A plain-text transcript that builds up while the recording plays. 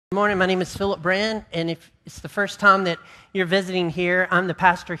Good morning. My name is Philip Brand, and if it's the first time that you're visiting here, I'm the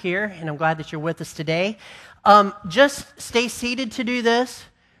pastor here, and I'm glad that you're with us today. Just stay seated to do this,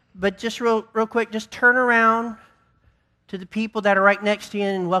 but just real quick, just turn around to the people that are right next to you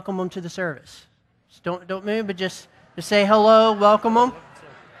and welcome them to the service. Just don't move, but just say hello, welcome them.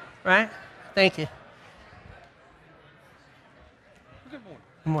 Right? Thank you. Good morning.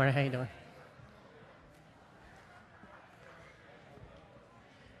 Good morning. How you doing?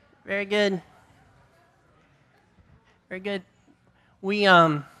 Very good. Very good. We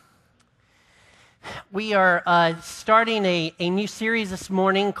are starting a new series this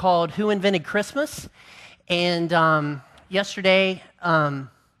morning called Who Invented Christmas? And yesterday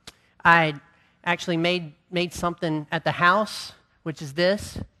I actually made something at the house, which is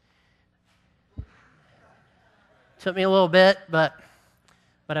this. Took me a little bit, but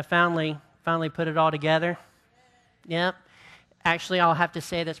I finally put it all together. Yep. Actually, I'll have to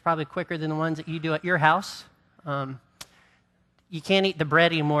say that's probably quicker than the ones that you do at your house. You can't eat the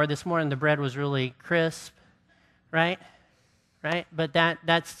bread anymore. This morning the bread was really crisp, right? Right? But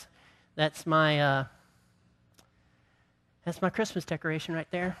that's my Christmas decoration right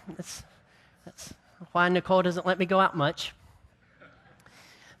there. That's why Nicole doesn't let me go out much.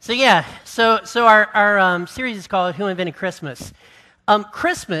 So yeah, so our series is called Who Invented Christmas?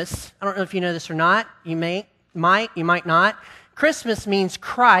 Christmas, I don't know if you know this or not. You might not. Christmas means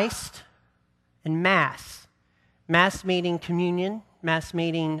Christ and Mass. Mass meaning communion, Mass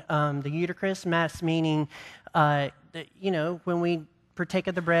meaning the Eucharist, Mass meaning, when we partake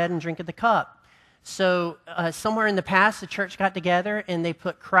of the bread and drink of the cup. So somewhere in the past, the church got together and they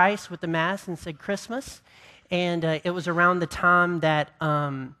put Christ with the Mass and said Christmas. And it was around the time that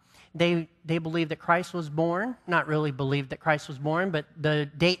they believed that Christ was born. Not really believed that Christ was born, but the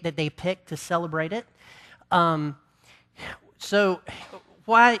date that they picked to celebrate it. So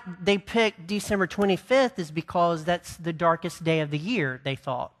why they picked December 25th is because that's the darkest day of the year, they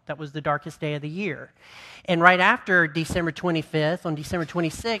thought. That was the darkest day of the year. And right after December 25th, on December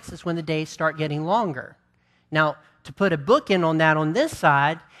 26th, is when the days start getting longer. Now, to put a bookend on that on this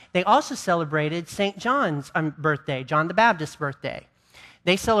side, they also celebrated St. John's birthday, John the Baptist's birthday.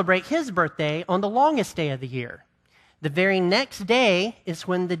 They celebrate his birthday on the longest day of the year. The very next day is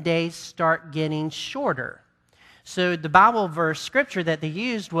when the days start getting shorter. So the Bible verse scripture that they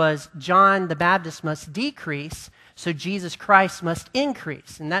used was John the Baptist must decrease, so Jesus Christ must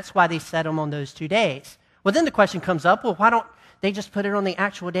increase. And that's why they set them on those 2 days. Well, then the question comes up, well, why don't they just put it on the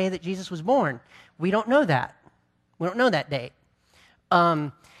actual day that Jesus was born? We don't know that. We don't know that date.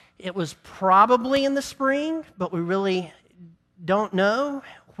 It was probably in the spring, but we really don't know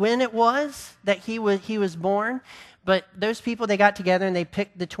when it was that he was born. But those people, they got together and they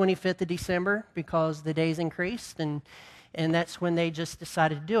picked the 25th of December because the days increased, and that's when they just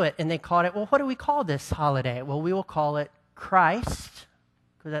decided to do it. And they called it, well, what do we call this holiday? Well, we will call it Christ,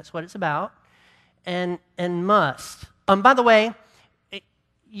 because that's what it's about, and must. By the way,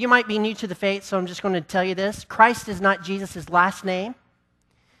 you might be new to the faith, so I'm just going to tell you this. Christ is not Jesus' last name,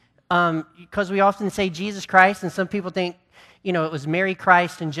 because we often say Jesus Christ, and some people think, it was Mary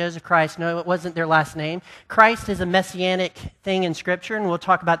Christ and Joseph Christ. No, it wasn't their last name. Christ is a messianic thing in Scripture, and we'll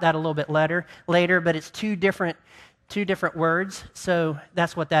talk about that a little bit later, but it's two different words, so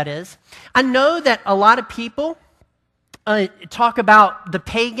that's what that is. I know that a lot of people talk about the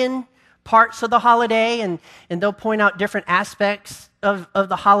pagan parts of the holiday, and they'll point out different aspects of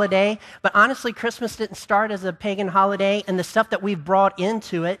the holiday, but honestly, Christmas didn't start as a pagan holiday, and the stuff that we've brought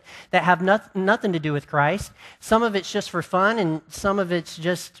into it that have nothing to do with Christ, some of it's just for fun, and some of it's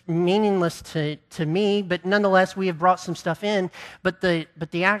just meaningless to me, but nonetheless, we have brought some stuff in, but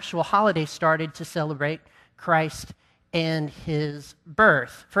the actual holiday started to celebrate Christ and his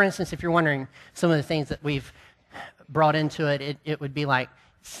birth. For instance, if you're wondering some of the things that we've brought into it, it would be like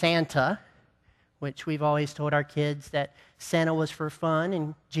Santa, which we've always told our kids that Santa was for fun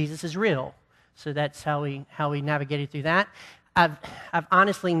and Jesus is real. So that's how we navigated through that. I've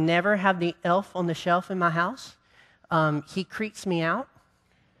honestly never had the elf on the shelf in my house. He creeps me out.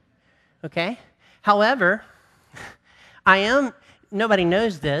 Okay? However, nobody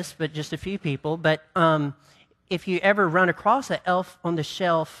knows this, but just a few people, but if you ever run across an elf on the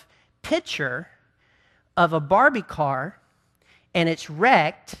shelf picture of a Barbie car and it's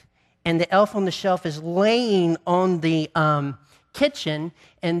wrecked, and the elf on the shelf is laying on the kitchen,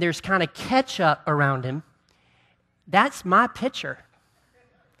 and there's kind of ketchup around him, that's my picture.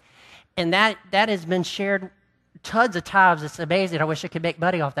 And that has been shared tons of times. It's amazing. I wish I could make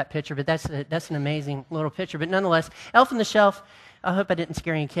money off that picture, but that's an amazing little picture. But nonetheless, elf on the shelf, I hope I didn't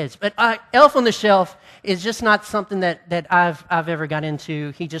scare any kids. But Elf on the Shelf is just not something that I've ever got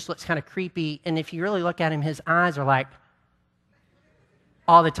into. He just looks kind of creepy. And if you really look at him, his eyes are like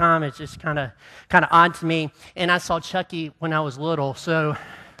all the time. It's just kind of odd to me. And I saw Chucky when I was little. So,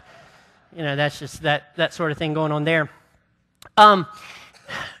 that's just that sort of thing going on there.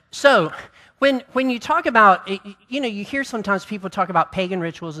 So when you talk about, you hear sometimes people talk about pagan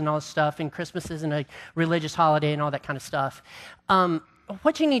rituals and all this stuff, and Christmas isn't a religious holiday and all that kind of stuff.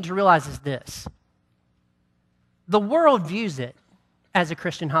 What you need to realize is this. The world views it as a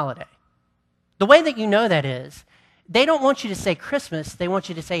Christian holiday. The way that you know that is, they don't want you to say Christmas, they want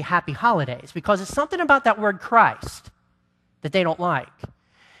you to say Happy Holidays, because it's something about that word Christ that they don't like.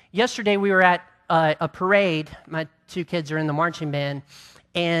 Yesterday we were at a parade. My two kids are in the marching band.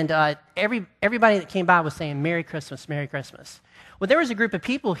 And everybody that came by was saying, Merry Christmas, Merry Christmas. Well, there was a group of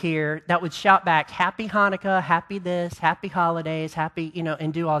people here that would shout back, Happy Hanukkah, Happy this, Happy Holidays, Happy,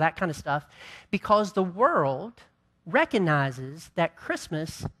 and do all that kind of stuff, because the world recognizes that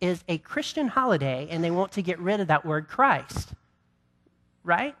Christmas is a Christian holiday, and they want to get rid of that word Christ,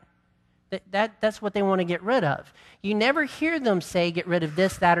 right? That's what they want to get rid of. You never hear them say, get rid of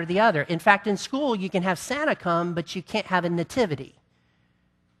this, that, or the other. In fact, in school, you can have Santa come, but you can't have a nativity.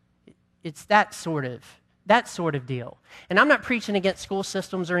 It's that sort of deal. And I'm not preaching against school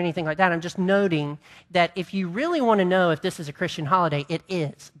systems or anything like that. I'm just noting that if you really want to know if this is a Christian holiday, it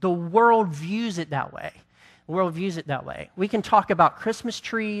is. The world views it that way. The world views it that way. We can talk about Christmas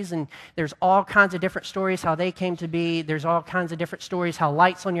trees, and there's all kinds of different stories how they came to be. There's all kinds of different stories how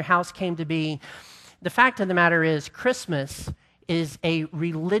lights on your house came to be. The fact of the matter is, Christmas is a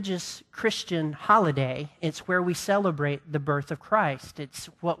religious Christian holiday. It's where we celebrate the birth of Christ. It's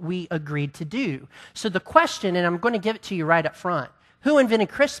what we agreed to do. So the question, and I'm going to give it to you right up front, who invented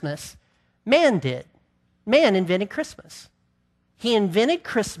Christmas? Man did. Man invented Christmas. He invented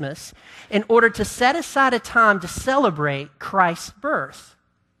Christmas in order to set aside a time to celebrate Christ's birth.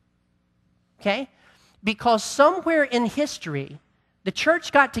 Okay? Because somewhere in history, the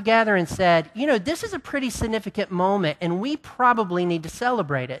church got together and said, this is a pretty significant moment, and we probably need to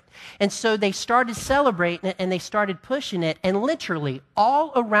celebrate it. And so they started celebrating it, and they started pushing it, and literally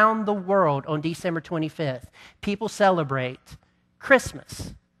all around the world on December 25th, people celebrate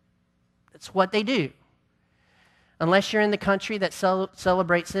Christmas. That's what they do. Unless you're in the country that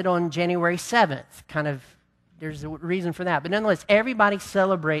celebrates it on January 7th. There's a reason for that. But nonetheless, everybody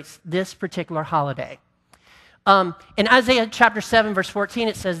celebrates this particular holiday. In Isaiah chapter 7, verse 14,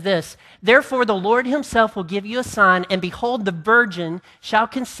 it says this, Therefore the Lord himself will give you a sign, and behold, the virgin shall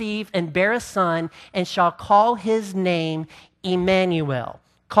conceive and bear a son, and shall call his name Emmanuel.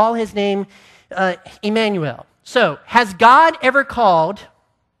 Call his name Emmanuel. So, has God ever called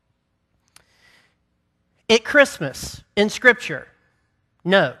it Christmas in Scripture?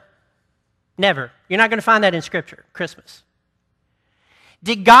 No, never. You're not going to find that in Scripture, Christmas.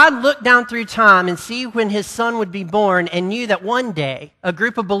 Did God look down through time and see when his son would be born and knew that one day a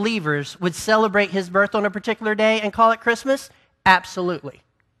group of believers would celebrate his birth on a particular day and call it Christmas? Absolutely.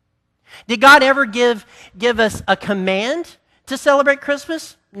 Did God ever give us a command to celebrate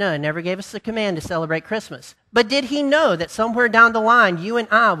Christmas? No, he never gave us a command to celebrate Christmas. But did he know that somewhere down the line, you and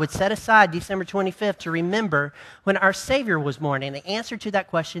I would set aside December 25th to remember when our Savior was born? And the answer to that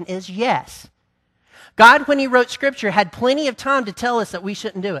question is yes. God, when he wrote Scripture, had plenty of time to tell us that we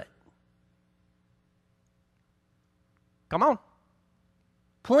shouldn't do it. Come on.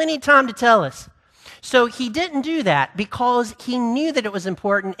 Plenty of time to tell us. So he didn't do that because he knew that it was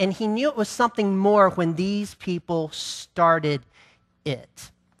important, and he knew it was something more when these people started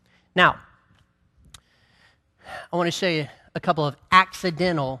it. Now, I want to show you a couple of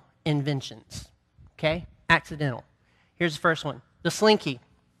accidental inventions. Okay? Accidental. Here's the first one. The slinky.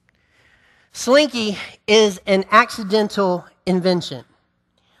 Slinky is an accidental invention.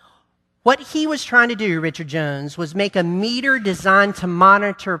 What he was trying to do, Richard Jones, was make a meter designed to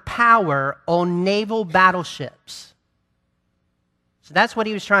monitor power on naval battleships. So that's what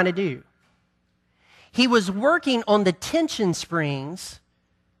he was trying to do. He was working on the tension springs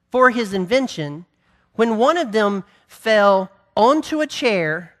for his invention when one of them fell onto a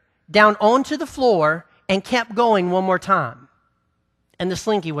chair, down onto the floor, and kept going one more time. And the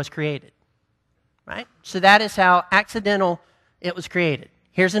slinky was created. Right? So that is how accidental it was created.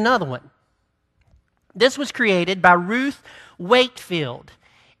 Here's another one. This was created by Ruth Wakefield.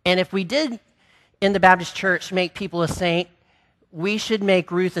 And if we did in the Baptist church make people a saint, we should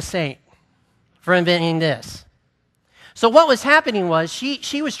make Ruth a saint for inventing this. So what was happening was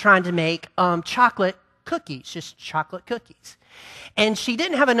she was trying to make chocolate cookies, just chocolate cookies. And she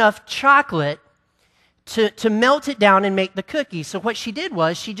didn't have enough chocolate to melt it down and make the cookie. So what she did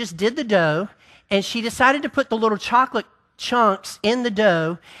was she just did the dough, and she decided to put the little chocolate chunks in the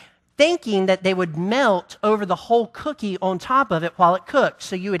dough, thinking that they would melt over the whole cookie on top of it while it cooked.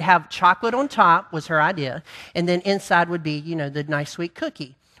 So you would have chocolate on top, was her idea, and then inside would be, the nice sweet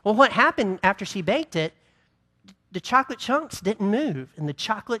cookie. Well, what happened after she baked it, the chocolate chunks didn't move, and the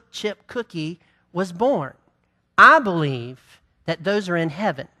chocolate chip cookie was born. I believe that those are in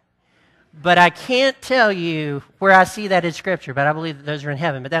heaven. But I can't tell you where I see that in Scripture, but I believe that those are in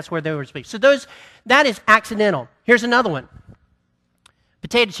heaven. But that's where they were speaking. So that is accidental. Here's another one.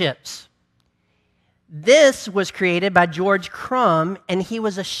 Potato chips. This was created by George Crumb, and he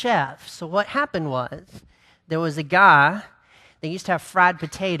was a chef. So what happened was, there was a guy, they used to have fried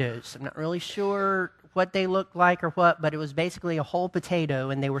potatoes. I'm not really sure what they looked like or what, but it was basically a whole potato,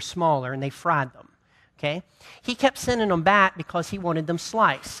 and they were smaller, and they fried them. Okay? He kept sending them back because he wanted them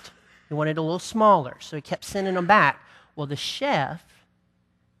sliced. He wanted a little smaller, so he kept sending them back. Well, the chef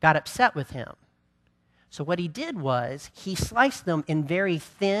got upset with him. So what he did was he sliced them in very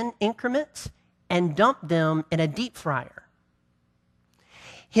thin increments and dumped them in a deep fryer.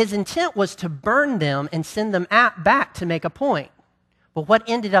 His intent was to burn them and send them back to make a point. But what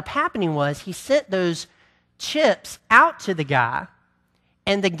ended up happening was he sent those chips out to the guy,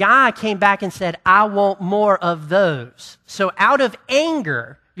 and the guy came back and said, I want more of those. So out of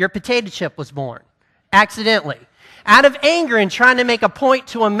anger, your potato chip was born, accidentally. Out of anger and trying to make a point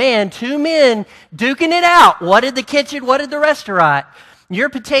to a man, two men duking it out. What did the kitchen, what did the restaurant? Your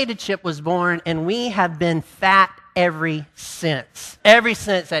potato chip was born, and we have been fat ever since. Ever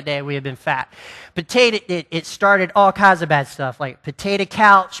since that day, we have been fat. It started all kinds of bad stuff, like potato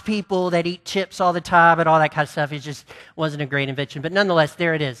couch people that eat chips all the time and all that kind of stuff. It just wasn't a great invention. But nonetheless,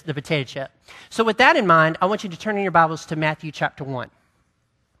 there it is, the potato chip. So with that in mind, I want you to turn in your Bibles to Matthew chapter 1.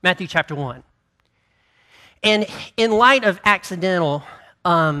 Matthew chapter 1. And in light of accidental,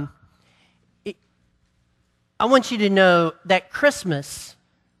 I want you to know that Christmas,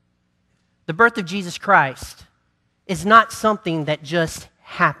 the birth of Jesus Christ, is not something that just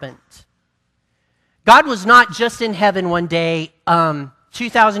happened. God was not just in heaven one day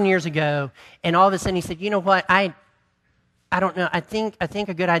 2,000 years ago, and all of a sudden he said, you know what, I don't know, I think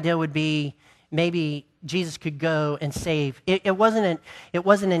a good idea would be maybe Jesus could go and save. It wasn't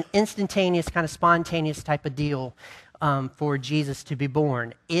an instantaneous, kind of spontaneous type of deal for Jesus to be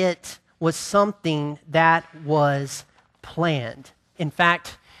born. It was something that was planned. In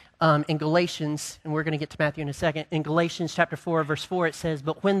fact, in Galatians, and we're going to get to Matthew in a second, in Galatians chapter 4, verse 4, it says,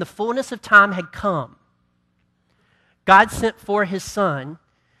 but when the fullness of time had come, God sent for his Son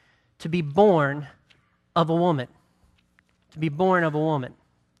to be born of a woman. To be born of a woman.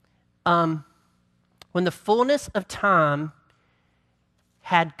 When the fullness of time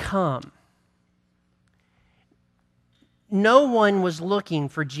had come, no one was looking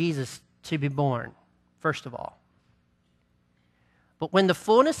for Jesus to be born, first of all. But when the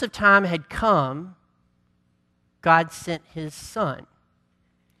fullness of time had come, God sent his Son.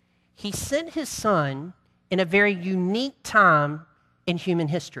 He sent his Son in a very unique time in human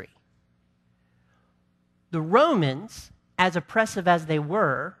history. The Romans, as oppressive as they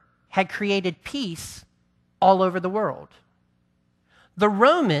were, had created peace all over the world. The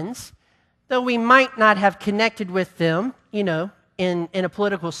Romans, though we might not have connected with them, in a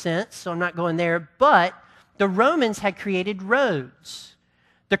political sense, so I'm not going there, but the Romans had created roads.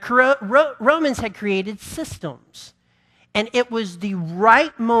 The Romans had created systems. And it was the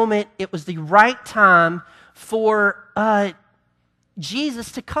right moment, it was the right time for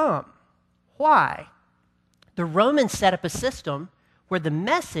Jesus to come. Why? The Romans set up a system where the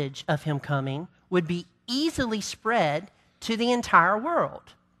message of him coming would be easily spread to the entire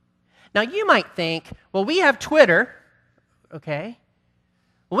world. Now, you might think, well, we have Twitter, okay?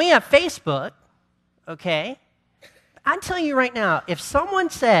 We have Facebook, okay? I tell you right now, if someone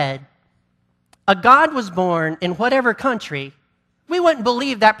said a God was born in whatever country, we wouldn't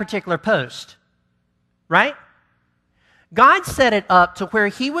believe that particular post, right? God set it up to where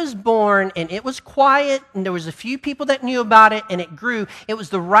he was born, and it was quiet, and there was a few people that knew about it, and it grew. It was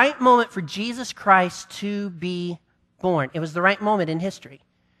the right moment for Jesus Christ to be born. It was the right moment in history.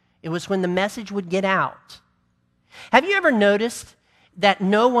 It was when the message would get out. Have you ever noticed that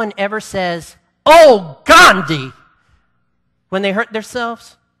no one ever says, "Oh, Gandhi," when they hurt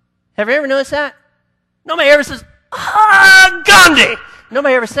themselves? Have you ever noticed that? Nobody ever says, "Ah, Gandhi."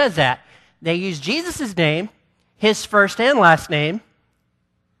 Nobody ever says that. They use Jesus' name, his first and last name,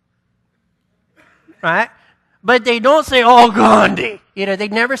 right? But they don't say, oh, Gandhi. They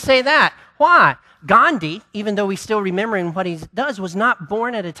never say that. Why? Gandhi, even though we still remembering what he does, was not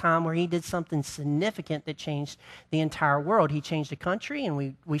born at a time where he did something significant that changed the entire world. He changed the country,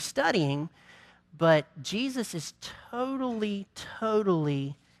 and we study him. But Jesus is totally,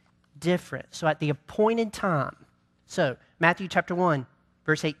 totally different. So at the appointed time. So Matthew chapter 1,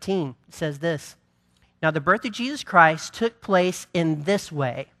 verse 18 says this. Now the birth of Jesus Christ took place in this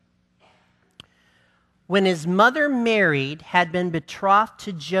way. When his mother Mary had been betrothed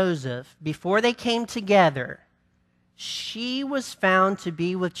to Joseph, before they came together, she was found to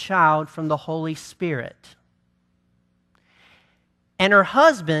be with child from the Holy Spirit. And her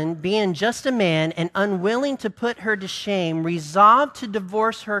husband, being just a man and unwilling to put her to shame, resolved to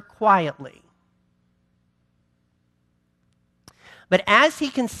divorce her quietly. But as he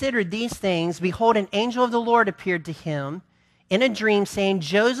considered these things, behold, an angel of the Lord appeared to him in a dream, saying,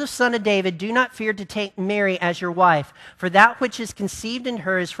 Joseph, son of David, do not fear to take Mary as your wife, for that which is conceived in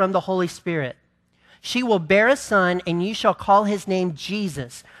her is from the Holy Spirit. She will bear a son, and you shall call his name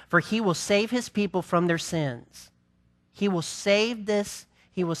Jesus, for he will save his people from their sins. He will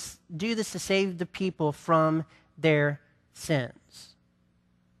do this to save the people from their sins.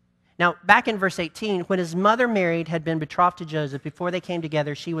 Now, back in verse 18, when his mother Mary had been betrothed to Joseph, before they came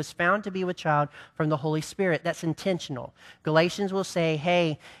together, she was found to be with child from the Holy Spirit. That's intentional. Galatians will say,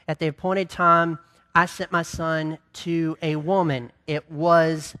 hey, at the appointed time, I sent my son to a woman. It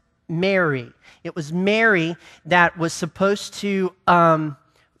was Mary. It was Mary that was supposed to have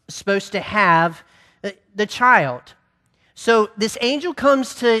the child. So this angel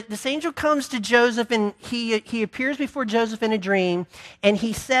comes to Joseph, and he appears before Joseph in a dream, and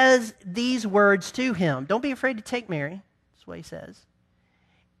he says these words to him. Don't be afraid to take Mary. That's what he says.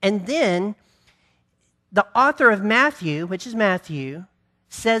 And then the author of Matthew, which is Matthew,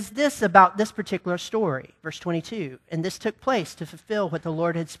 says this about this particular story, verse 22. And this took place to fulfill what the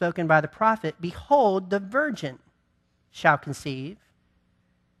Lord had spoken by the prophet. Behold, the virgin shall conceive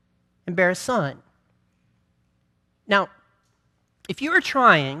and bear a son. Now, if you were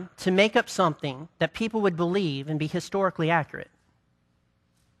trying to make up something that people would believe and be historically accurate,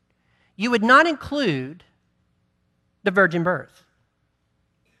 you would not include the virgin birth.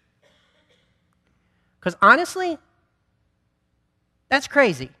 Because honestly, that's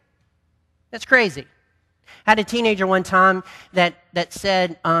crazy. That's crazy. I had a teenager one time that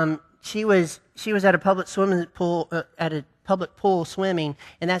said she was at a public swimming pool at a public pool swimming,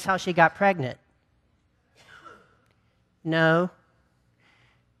 and that's how she got pregnant. No.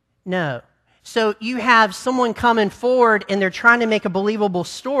 So you have someone coming forward and they're trying to make a believable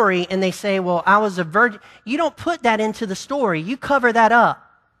story, and they say, well, I was a virgin. You don't put that into the story. You cover that up,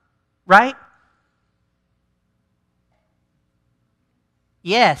 right?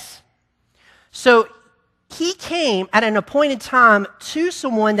 Yes. So he came at an appointed time to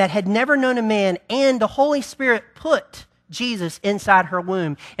someone that had never known a man, and the Holy Spirit put Jesus inside her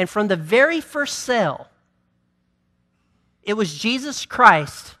womb. And from the very first cell, it was Jesus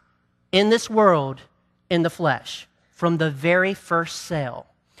Christ in this world in the flesh, from the very first cell.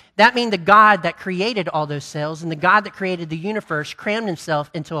 That means the God that created all those cells and the God that created the universe crammed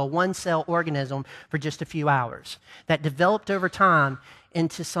himself into a one-cell organism for just a few hours that developed over time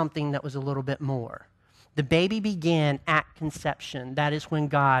into something that was a little bit more. The baby began at conception. That is when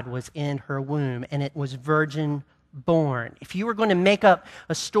God was in her womb, and it was virgin born. If you were going to make up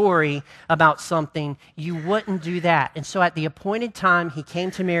a story about something, you wouldn't do that. And so at the appointed time, he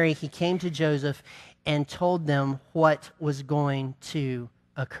came to Mary, he came to Joseph, and told them what was going to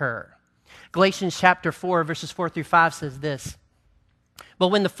occur. Galatians chapter 4, verses 4 through 5 says this. But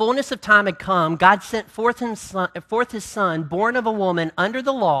when the fullness of time had come, God sent forth his son, born of a woman under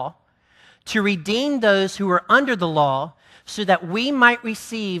the law, to redeem those who were under the law, so that we might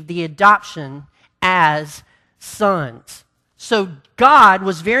receive the adoption as sons. So God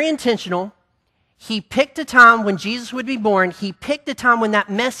was very intentional. He picked a time when Jesus would be born. He picked a time when that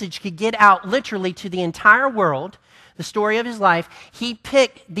message could get out literally to the entire world, the story of his life. He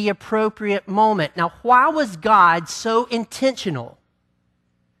picked the appropriate moment. Now, why was God so intentional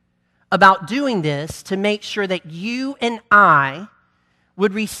about doing this? To make sure that you and I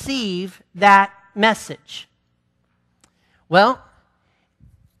would receive that message. Well,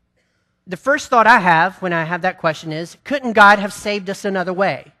 the first thought I have when I have that question is, couldn't God have saved us another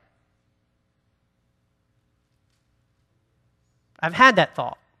way? I've had that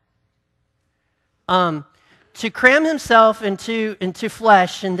thought. To cram himself into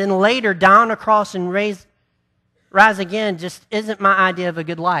flesh and then later down a cross and rise again just isn't my idea of a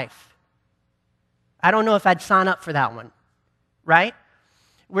good life. I don't know if I'd sign up for that one, right?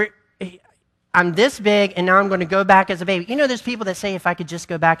 I'm this big, and now I'm going to go back as a baby. You know, there's people that say, if I could just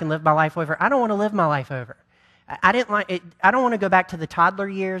go back and live my life over. I don't want to live my life over. I didn't like it. I don't want to go back to the toddler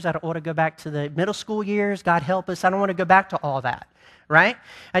years. I don't want to go back to the middle school years. God help us. I don't want to go back to all that, right?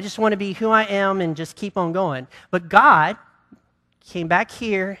 I just want to be who I am and just keep on going. But God came back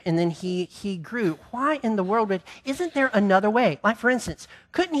here, and then he grew. Why in the world isn't there another way? Like, for instance,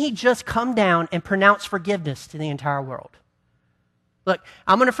 couldn't he just come down and pronounce forgiveness to the entire world? Look,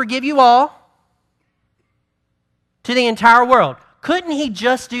 I'm going to forgive you all to the entire world. Couldn't he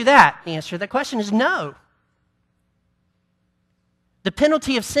just do that? The answer to that question is no. The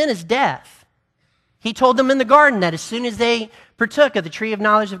penalty of sin is death. He told them in the garden that as soon as they partook of the tree of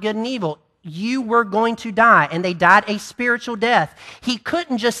knowledge of good and evil, you were going to die, and they died a spiritual death. He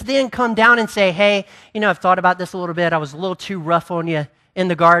couldn't just then come down and say, hey, I've thought about this a little bit. I was a little too rough on you in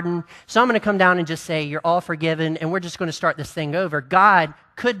the garden, so I'm going to come down and just say, you're all forgiven, and we're just going to start this thing over. God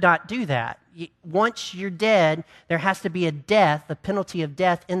could not do that. Once you're dead, there has to be a death, the penalty of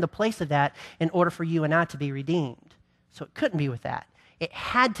death in the place of that in order for you and I to be redeemed. So it couldn't be with that. It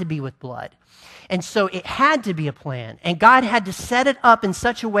had to be with blood. And so it had to be a plan. And God had to set it up in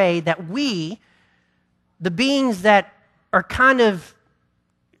such a way that we, the beings that are kind of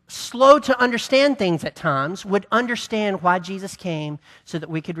slow to understand things at times, would understand why Jesus came so that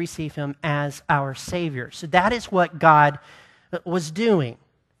we could receive him as our Savior. So that is what God was doing.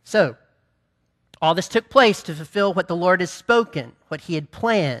 So all this took place to fulfill what the Lord has spoken, what he had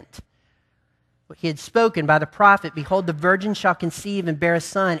planned. He had spoken by the prophet, behold, the virgin shall conceive and bear a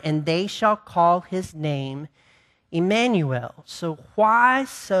son, and they shall call his name Emmanuel. So why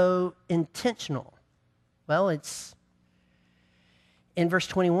so intentional? Well, it's in verse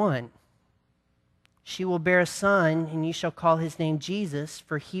 21. She will bear a son, and you shall call his name Jesus,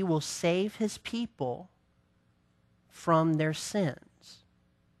 for he will save his people from their sins.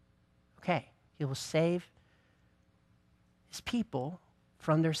 Okay, he will save his people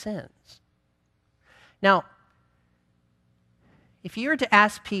from their sins. Now, if you were to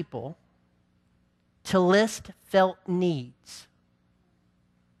ask people to list felt needs,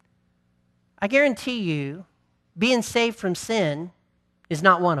 I guarantee you being saved from sin is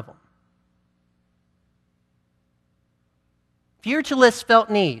not one of them. If you were to list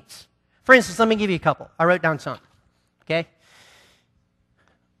felt needs, for instance, let me give you a couple. I wrote down some, okay?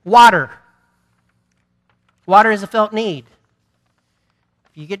 Water. Water is a felt need.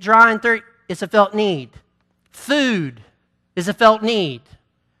 If you get dry and thirsty, it's a felt need. Food is a felt need.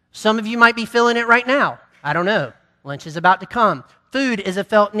 Some of you might be feeling it right now. I don't know. Lunch is about to come. Food is a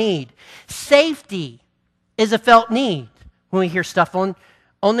felt need. Safety is a felt need. When we hear stuff on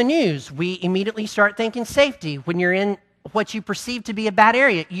the news, we immediately start thinking safety. When you're in what you perceive to be a bad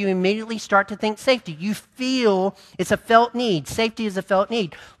area, you immediately start to think safety. You feel it's a felt need. Safety is a felt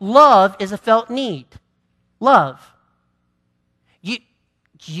need. Love is a felt need. Love.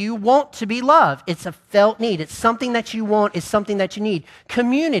 You want to be loved. It's a felt need. It's something that you want. It's something that you need.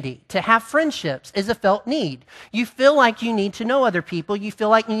 Community, to have friendships, is a felt need. You feel like you need to know other people. You feel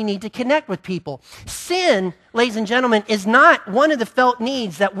like you need to connect with people. Sin, ladies and gentlemen, is not one of the felt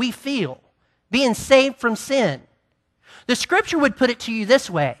needs that we feel. Being saved from sin. The scripture would put it to you this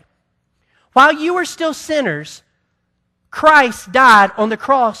way. While you were still sinners, Christ died on the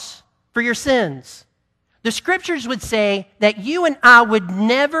cross for your sins. The scriptures would say that you and I would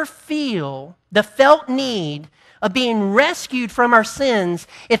never feel the felt need of being rescued from our sins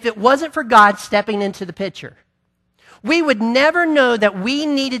if it wasn't for God stepping into the picture. We would never know that we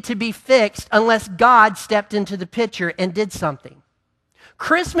needed to be fixed unless God stepped into the picture and did something.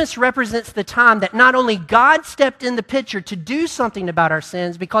 Christmas represents the time that not only God stepped in the picture to do something about our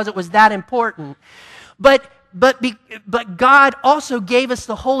sins because it was that important, but God also gave us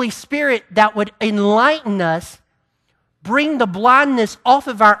the Holy Spirit that would enlighten us, bring the blindness off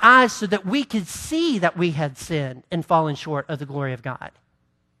of our eyes so that we could see that we had sinned and fallen short of the glory of God.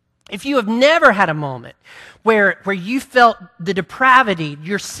 If you have never had a moment where you felt the depravity,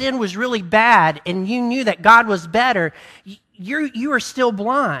 your sin was really bad, and you knew that God was better, you are still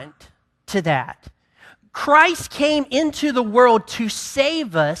blind to that. Christ came into the world to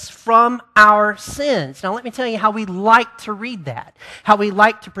save us from our sins. Now, let me tell you how we like to read that, how we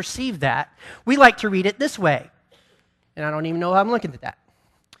like to perceive that. We like to read it this way. And I don't even know how I'm looking at that.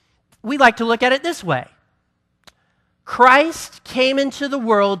 We like to look at it this way. Christ came into the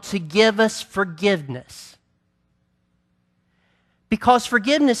world to give us forgiveness. Because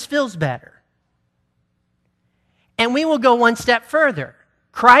forgiveness feels better. And we will go one step further.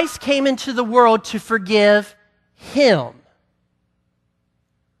 Christ came into the world to forgive him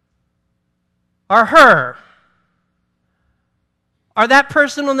or her or that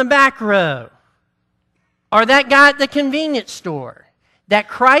person on the back row or that guy at the convenience store, that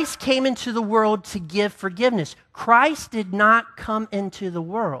Christ came into the world to give forgiveness. Christ did not come into the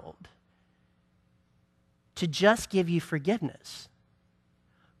world to just give you forgiveness.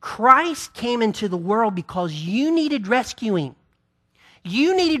 Christ came into the world because you needed rescuing.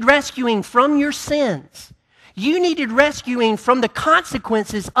 You needed rescuing from your sins. You needed rescuing from the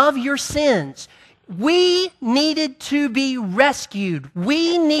consequences of your sins. We needed to be rescued.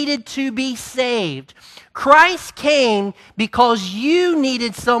 We needed to be saved. Christ came because you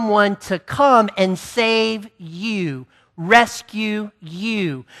needed someone to come and save you, rescue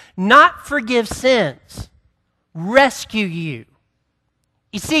you, not forgive sins, rescue you.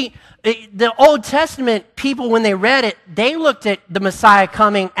 You see, the Old Testament people, when they read it, they looked at the Messiah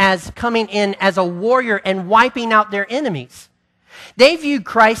coming in as a warrior and wiping out their enemies. They viewed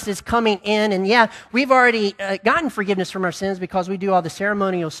Christ as coming in, and yeah, we've already gotten forgiveness from our sins because we do all the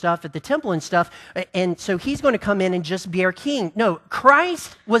ceremonial stuff at the temple and stuff, and so he's going to come in and just be our king. No,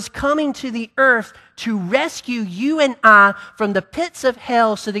 Christ was coming to the earth to rescue you and I from the pits of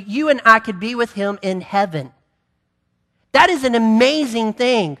hell so that you and I could be with him in heaven. That is an amazing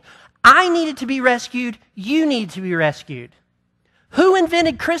thing. I needed to be rescued. You need to be rescued. Who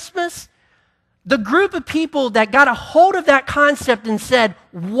invented Christmas? The group of people that got a hold of that concept and said,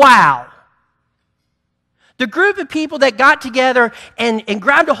 wow. The group of people that got together and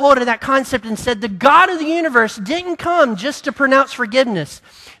grabbed a hold of that concept and said, the God of the universe didn't come just to pronounce forgiveness.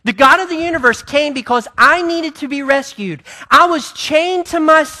 The God of the universe came because I needed to be rescued. I was chained to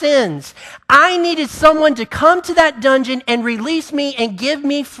my sins. I needed someone to come to that dungeon and release me and give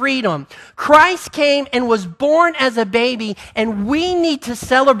me freedom. Christ came and was born as a baby, and we need to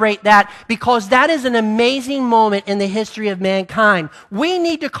celebrate that because that is an amazing moment in the history of mankind. We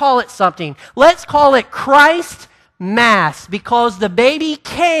need to call it something. Let's call it Christ Mass, because the baby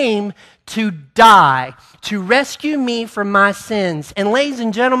came to die, to rescue me from my sins. And ladies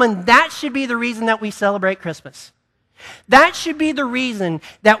and gentlemen, that should be the reason that we celebrate Christmas. That should be the reason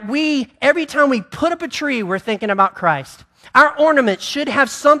that every time we put up a tree, we're thinking about Christ. Our ornaments should have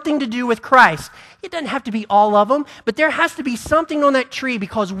something to do with Christ. It doesn't have to be all of them, but there has to be something on that tree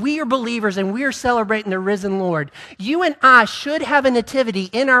because we are believers and we are celebrating the risen Lord. You and I should have a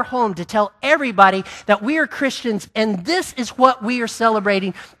nativity in our home to tell everybody that we are Christians and this is what we are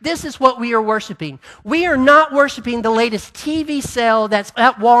celebrating. This is what we are worshiping. We are not worshiping the latest TV sale that's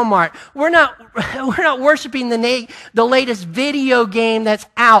at Walmart. We're not worshiping the latest video game that's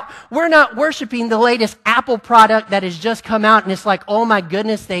out. We're not worshiping the latest Apple product that has just come out and it's like, oh my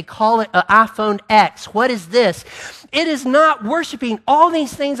goodness, they call it an iPhone X. What is this? It is not worshiping all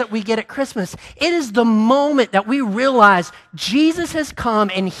these things that we get at Christmas. It is the moment that we realize Jesus has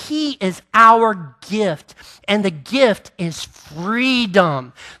come and he is our gift. And the gift is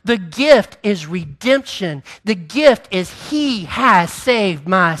freedom. The gift is redemption. The gift is he has saved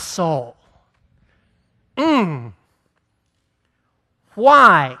my soul.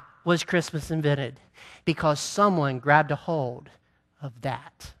 Why was Christmas invented? Because someone grabbed a hold of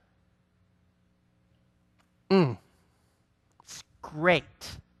that. It's great.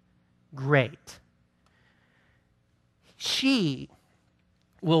 Great. She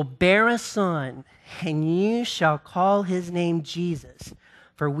will bear a son, and you shall call his name Jesus,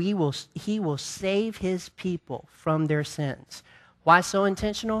 for he will save his people from their sins. Why so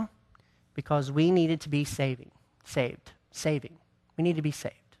intentional? Because we needed to be saving. We need to be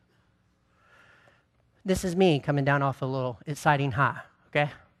saved. This is me coming down off a little exciting high, okay?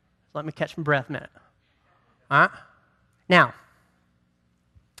 Let me catch my breath a minute. All right? Now,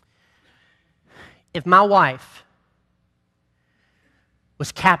 if my wife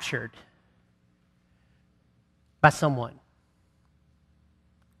was captured by someone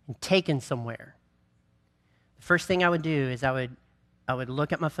and taken somewhere, the first thing I would do is I would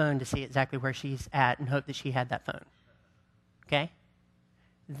look at my phone to see exactly where she's at and hope that she had that phone. Okay?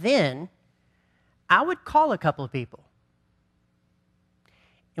 Then I would call a couple of people.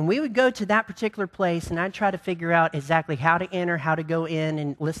 And we would go to that particular place, and I'd try to figure out exactly how to enter, how to go in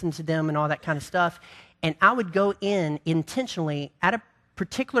and listen to them and all that kind of stuff. And I would go in intentionally at a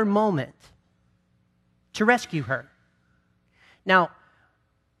particular moment to rescue her. Now,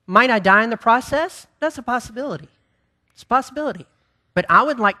 might I die in the process? That's a possibility. It's a possibility. But I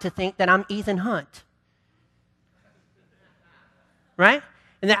would like to think that I'm Ethan Hunt. Right?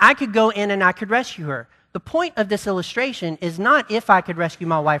 And that I could go in and I could rescue her. The point of this illustration is not if I could rescue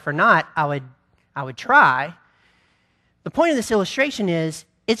my wife or not, I would try. The point of this illustration is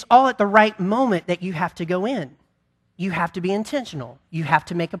it's all at the right moment that you have to go in. You have to be intentional. You have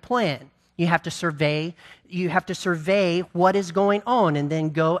to make a plan. You have to survey what is going on and then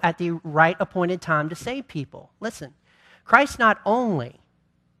go at the right appointed time to save people. Listen, Christ not only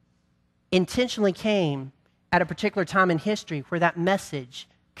intentionally came at a particular time in history where that message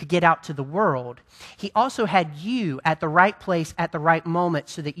could get out to the world, he also had you at the right place at the right moment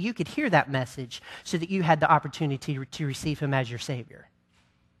so that you could hear that message, so that you had the opportunity to receive him as your Savior.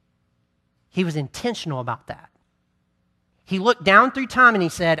 He was intentional about that. He looked down through time and he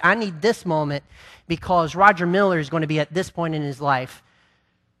said, I need this moment because Roger Miller is going to be at this point in his life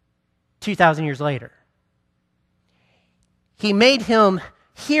 2,000 years later. He made him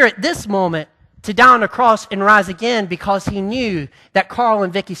here at this moment to die on the cross and rise again because he knew that Carl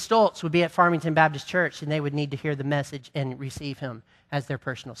and Vicky Stoltz would be at Farmington Baptist Church and they would need to hear the message and receive him as their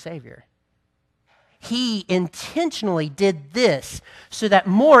personal Savior. He intentionally did this so that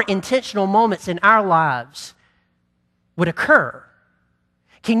more intentional moments in our lives would occur.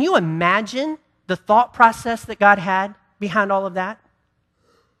 Can you imagine the thought process that God had behind all of that?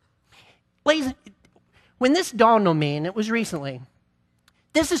 Ladies, when this dawned on me, and it was recently,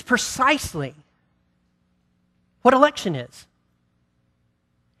 this is precisely what election is.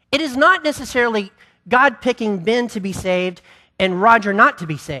 It is not necessarily God picking Ben to be saved and Roger not to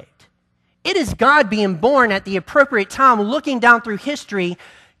be saved. It is God being born at the appropriate time, looking down through history,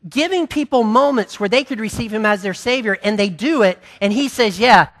 giving people moments where they could receive him as their Savior, and they do it, and he says,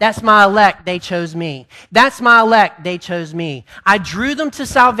 yeah, that's my elect, they chose me. That's my elect, they chose me. I drew them to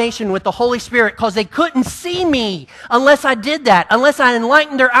salvation with the Holy Spirit because they couldn't see me unless I did that, unless I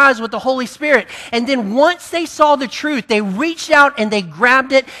enlightened their eyes with the Holy Spirit. And then once they saw the truth, they reached out and they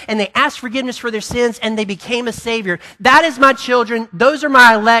grabbed it, and they asked forgiveness for their sins, and they became a Savior. That is my children. Those are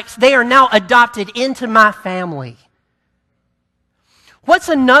my elects. They are now adopted into my family. What's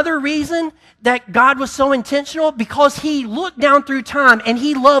another reason that God was so intentional? Because he looked down through time and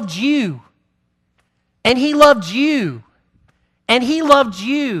he loved you. And he loved you. And he loved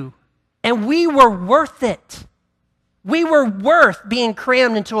you. And we were worth it. We were worth being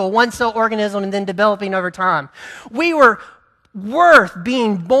crammed into a one-cell organism and then developing over time. We were worth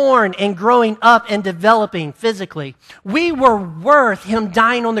being born and growing up and developing physically. We were worth him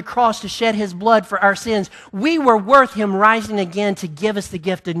dying on the cross to shed his blood for our sins. We were worth him rising again to give us the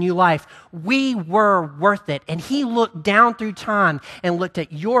gift of new life. We were worth it. And he looked down through time and looked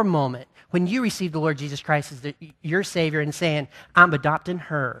at your moment when you received the Lord Jesus Christ as your Savior and saying, I'm adopting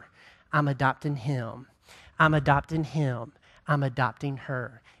her. I'm adopting him. I'm adopting him. I'm adopting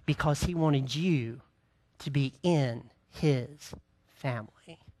her. Because he wanted you to be in his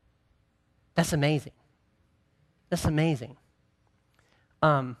family. That's amazing. That's amazing.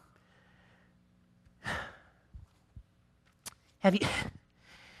 Have you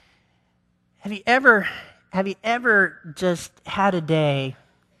ever just had a day,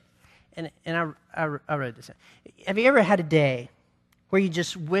 and I wrote this down. Have you ever had a day where you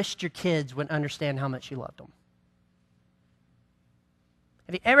just wished your kids would understand how much you loved them?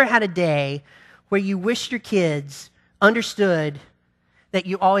 Have you ever had a day where you wished your kids understood that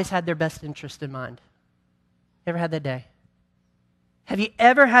you always had their best interest in mind? Ever had that day? Have you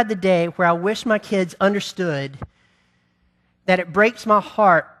ever had the day where I wish my kids understood that it breaks my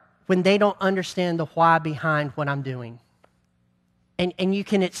heart when they don't understand the why behind what I'm doing? And you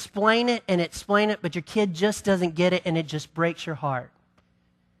can explain it, but your kid just doesn't get it, and it just breaks your heart.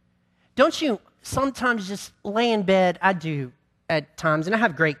 Don't you sometimes just lay in bed? I do at times, and I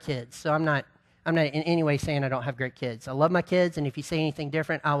have great kids, so I'm not in any way saying I don't have great kids. I love my kids, and if you say anything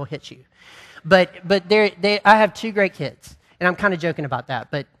different, I will hit you. But I have two great kids, and I'm kind of joking about that,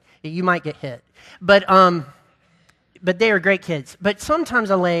 but you might get hit. But they are great kids. But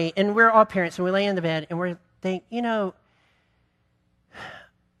sometimes I lay, and we're all parents, and we lay in the bed, and we think,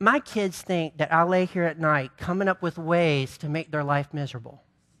 my kids think that I lay here at night coming up with ways to make their life miserable.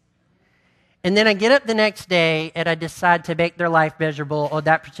 And then I get up the next day and I decide to make their life miserable on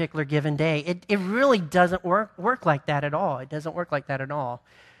that particular given day. It really doesn't work like that at all. It doesn't work like that at all.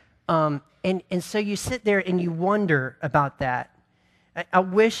 And so you sit there and you wonder about that. I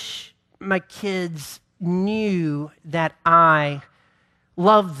wish my kids knew that I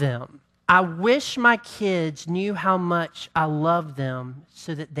love them. I wish my kids knew how much I love them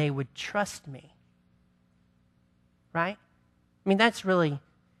so that they would trust me. Right? I mean, that's really...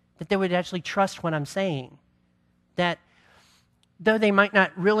 that they would actually trust what I'm saying. That though they might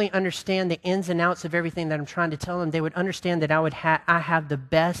not really understand the ins and outs of everything that I'm trying to tell them, they would understand that I have the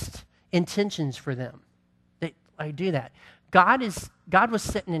best intentions for them. That I do that. God was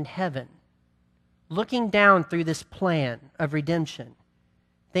sitting in heaven, looking down through this plan of redemption,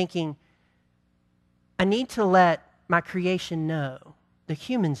 thinking, I need to let my creation know, the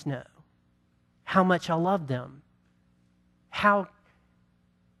humans know, how much I love them. How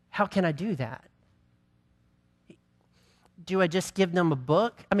can I do that? Do I just give them a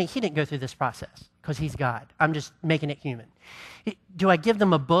book? I mean, he didn't go through this process because he's God. I'm just making it human. Do I give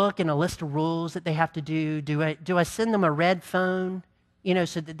them a book and a list of rules that they have to do? Do I send them a red phone,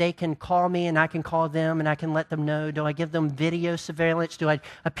 so that they can call me and I can call them and I can let them know? Do I give them video surveillance? Do I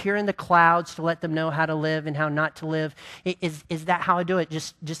appear in the clouds to let them know how to live and how not to live? Is that how I do it?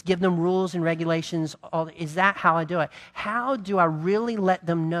 Just give them rules and regulations? Is that how I do it? How do I really let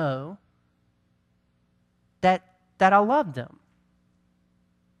them know that I love them?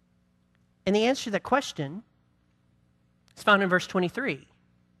 And the answer to that question is found in verse 23.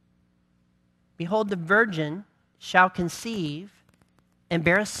 Behold, the virgin shall conceive and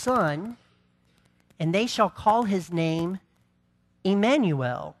bear a son, and they shall call his name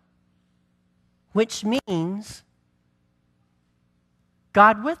Emmanuel, which means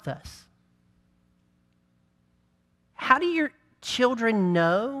God with us. How do your children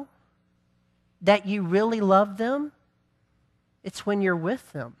know that you really love them? It's when you're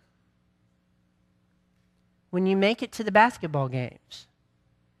with them. When you make it to the basketball games.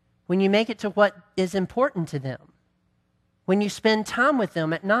 When you make it to what is important to them. When you spend time with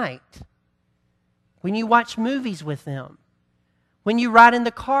them at night. When you watch movies with them. When you ride in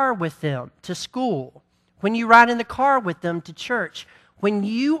the car with them to school. When you ride in the car with them to church. When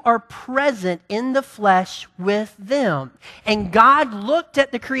you are present in the flesh with them. And God looked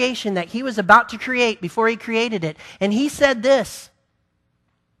at the creation that he was about to create before he created it. And he said this: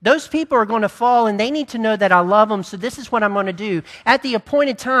 those people are going to fall and they need to know that I love them. So this is what I'm going to do. At the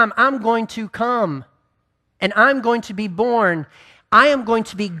appointed time, I'm going to come. And I'm going to be born. I am going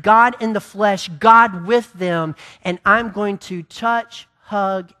to be God in the flesh, God with them. And I'm going to touch,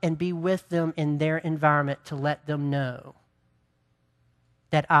 hug, and be with them in their environment to let them know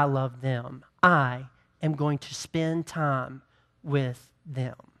that I love them. I am going to spend time with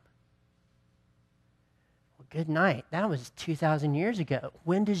them. Well, good night. That was 2,000 years ago.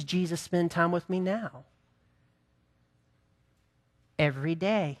 When does Jesus spend time with me now? Every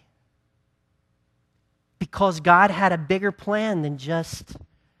day. Because God had a bigger plan than just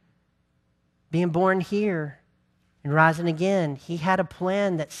being born here and rising again. He had a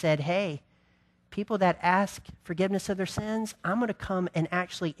plan that said, hey, people that ask forgiveness of their sins, I'm going to come and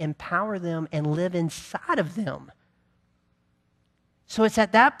actually empower them and live inside of them. So it's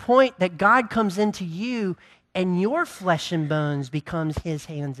at that point that God comes into you and your flesh and bones becomes his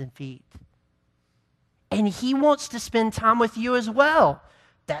hands and feet. And he wants to spend time with you as well.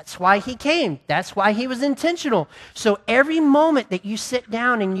 That's why he came. That's why he was intentional. So every moment that you sit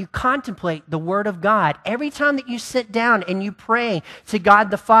down and you contemplate the Word of God, every time that you sit down and you pray to God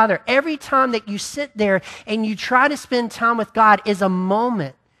the Father, every time that you sit there and you try to spend time with God is a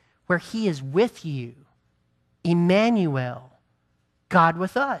moment where he is with you. Emmanuel, God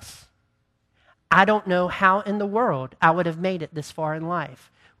with us. I don't know how in the world I would have made it this far in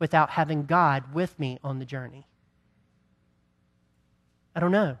life without having God with me on the journey. I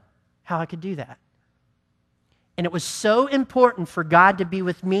don't know how I could do that. And it was so important for God to be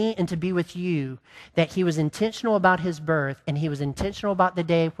with me and to be with you that he was intentional about his birth, and he was intentional about the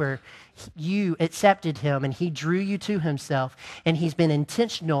day where you accepted him and he drew you to himself. And he's been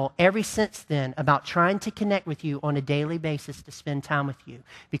intentional ever since then about trying to connect with you on a daily basis to spend time with you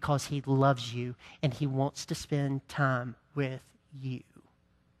because he loves you and he wants to spend time with you.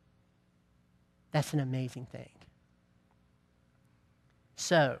 That's an amazing thing.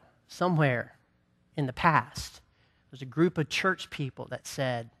 So, somewhere in the past, there's a group of church people that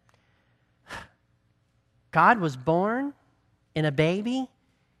said, God was born in a baby,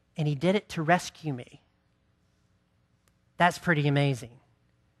 and he did it to rescue me. That's pretty amazing.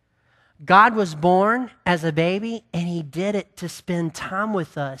 God was born as a baby, and he did it to spend time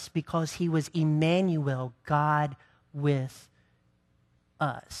with us because he was Emmanuel, God with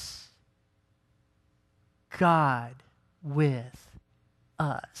us. God with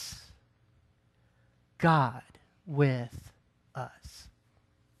us. God with us.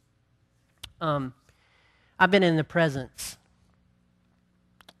 I've been in the presence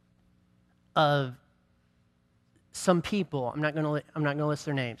of some people. I'm not going to list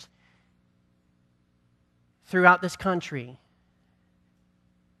their names. Throughout this country,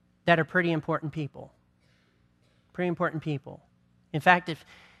 that are pretty important people. Pretty important people. In fact, if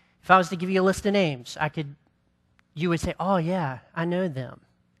I was to give you a list of names, you would say, oh yeah, I know them.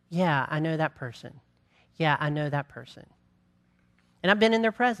 Yeah, I know that person. Yeah, I know that person. And I've been in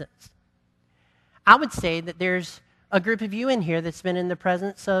their presence. I would say that there's a group of you in here that's been in the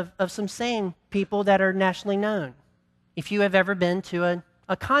presence of some same people that are nationally known. If you have ever been to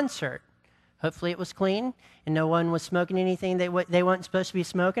a concert Hopefully it was clean and no one was smoking anything they weren't supposed to be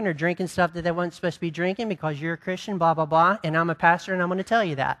smoking or drinking stuff that they weren't supposed to be drinking because you're a Christian, blah, blah, blah, and I'm a pastor and I'm going to tell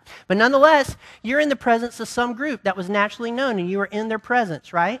you that. But nonetheless, you're in the presence of some group that was naturally known and you were in their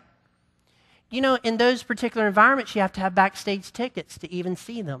presence, right? You know, in those particular environments, you have to have backstage tickets to even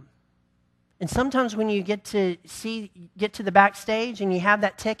see them. And sometimes when you get to the backstage and you have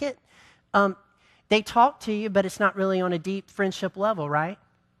that ticket, they talk to you, but it's not really on a deep friendship level, right?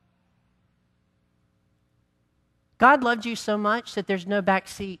 God loved you so much that there's no back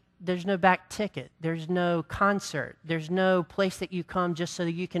seat, there's no back ticket, there's no concert, there's no place that you come just so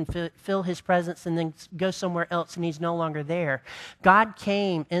that you can feel his presence and then go somewhere else and he's no longer there. God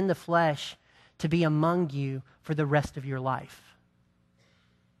came in the flesh to be among you for the rest of your life.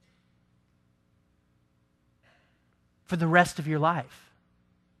 For the rest of your life.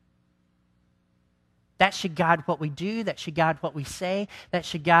 That should guide what we do. That should guide what we say. That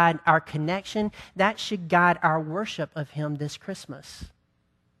should guide our connection. That should guide our worship of him this Christmas.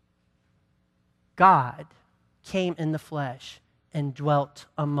 God came in the flesh and dwelt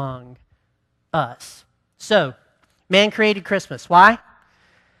among us. So, man created Christmas. Why?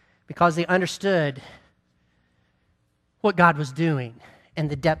 Because they understood what God was doing and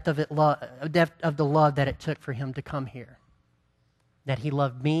the depth of the love that it took for him to come here. That he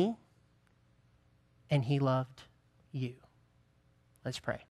loved me and he loved you. Let's pray.